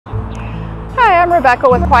I'm Rebecca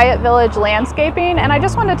with Quiet Village Landscaping, and I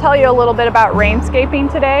just want to tell you a little bit about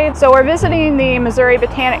Rainscaping today. So we're visiting the Missouri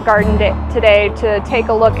Botanical Garden today to take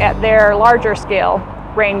a look at their larger scale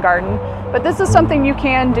rain garden, but this is something you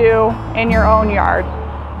can do in your own yard.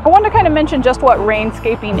 I want to kind of mention just what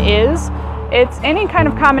Rainscaping is. It's any kind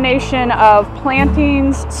of combination of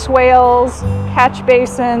plantings, swales, catch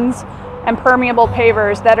basins, and permeable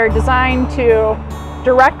pavers that are designed to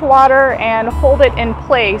direct water and hold it in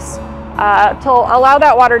place to allow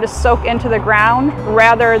that water to soak into the ground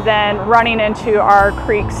rather than running into our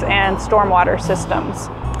creeks and stormwater systems.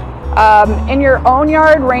 In your own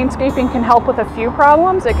yard, Rainscaping can help with a few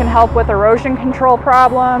problems. It can help with erosion control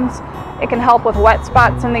problems. It can help with wet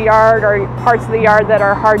spots in the yard or parts of the yard that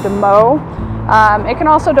are hard to mow. It can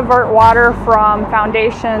also divert water from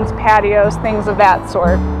foundations, patios, things of that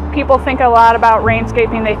sort. People think a lot about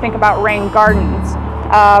Rainscaping, they think about rain gardens.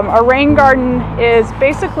 A rain garden is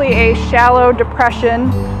basically a shallow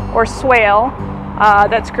depression or swale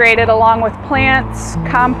that's created along with plants,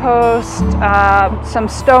 compost, some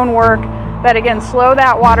stonework that again slow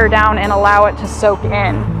that water down and allow it to soak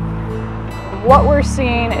in. What we're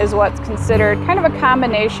seeing is what's considered kind of a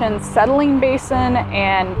combination settling basin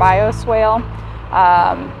and bioswale.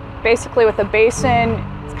 Basically with the basin,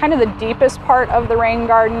 it's kind of the deepest part of the rain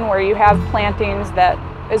garden where you have plantings that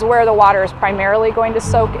is where the water is primarily going to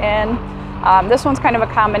soak in. This one's kind of a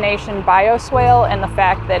combination bioswale in the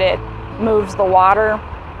fact that it moves the water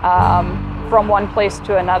from one place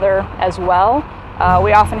to another as well.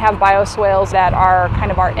 We often have bioswales that are kind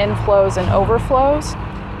of our inflows and overflows.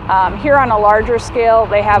 Here on a larger scale,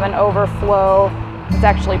 they have an overflow that's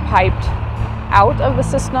actually piped out of the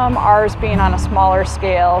system, ours being on a smaller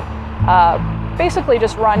scale, basically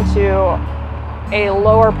just run to a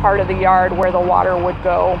lower part of the yard where the water would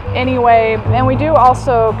go anyway. And we do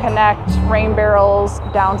also connect rain barrels,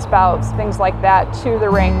 downspouts, things like that to the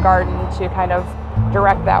rain garden to kind of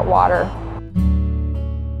direct that water.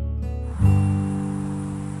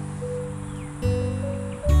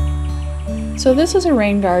 So this is a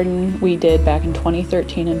rain garden we did back in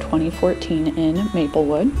 2013 and 2014 in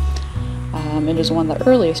Maplewood. It is one of the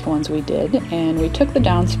earliest ones we did, and we took the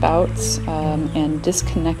downspouts and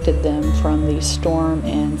disconnected them from the storm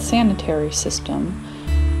and sanitary system.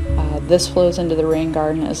 This flows into the rain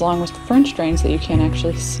garden as long as the French drains that you can't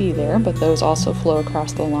actually see there, but those also flow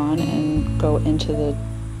across the lawn and go into the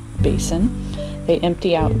basin. They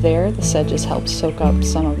empty out there. The sedges help soak up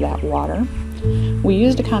some of that water. We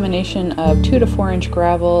used a combination of 2 to 4 inch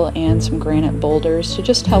gravel and some granite boulders to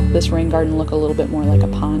just help this rain garden look a little bit more like a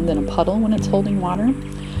pond than a puddle when it's holding water.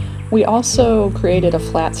 We also created a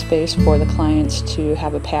flat space for the clients to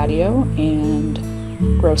have a patio and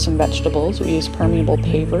grow some vegetables. We used permeable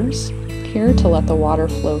pavers here to let the water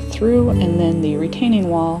flow through, and then the retaining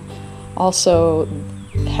wall also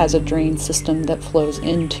has a drain system that flows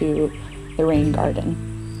into the rain garden.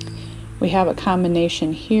 We have a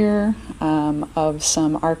combination here of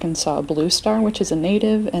some Arkansas Blue Star, which is a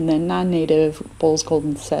native, and then non-native Bull's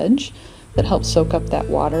Golden Sedge that helps soak up that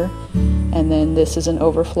water. And then this is an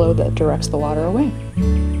overflow that directs the water away.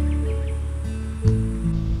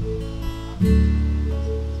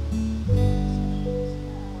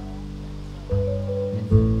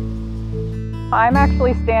 I'm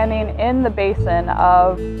actually standing in the basin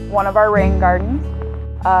of one of our rain gardens.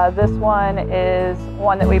 This one is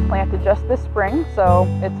one that we planted just this spring, so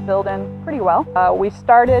it's filled in pretty well. We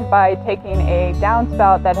started by taking a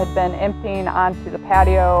downspout that had been emptying onto the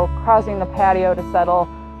patio, causing the patio to settle.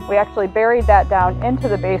 We actually buried that down into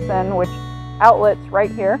the basin, which outlets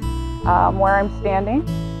right here where I'm standing.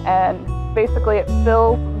 And basically it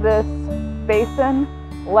fills this basin,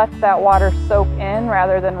 lets that water soak in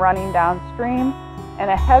rather than running downstream.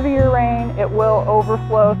 And a heavier rain, it will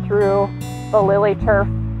overflow through the lily turf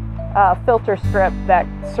filter strip that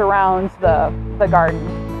surrounds the garden.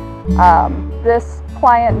 This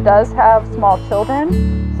client does have small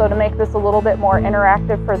children, so to make this a little bit more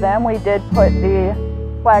interactive for them, we did put the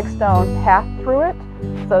flagstone path through it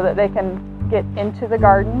so that they can get into the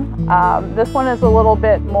garden. This one is a little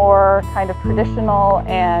bit more kind of traditional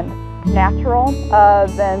and natural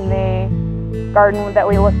than the garden that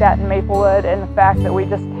we looked at in Maplewood, and the fact that we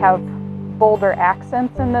just have boulder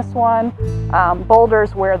accents in this one.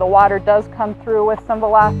 Boulders where the water does come through with some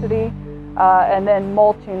velocity, and then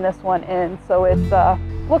mulching this one in, so it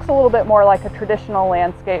looks a little bit more like a traditional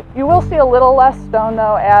landscape. You will see a little less stone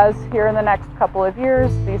though, as here in the next couple of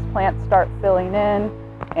years these plants start filling in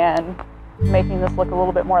and making this look a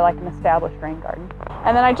little bit more like an established rain garden.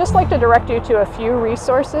 And then I'd just like to direct you to a few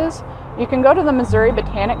resources. You can go to the Missouri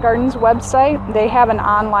Botanical Gardens website. They have an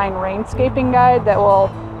online rainscaping guide that will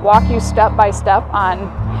walk you step by step on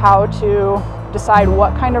how to decide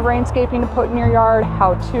what kind of rainscaping to put in your yard,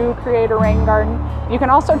 how to create a rain garden. You can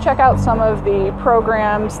also check out some of the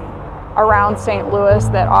programs around St. Louis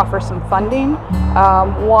that offer some funding.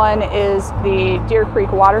 One is the Deer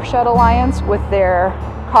Creek Watershed Alliance with their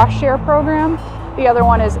cost share program. The other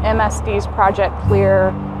one is MSD's Project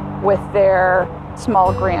Clear with their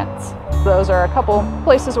small grants. Those are a couple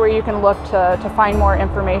places where you can look to find more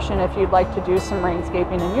information if you'd like to do some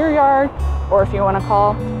rainscaping in your yard, or if you want to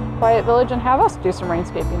call Quiet Village and have us do some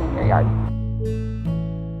rainscaping in your yard.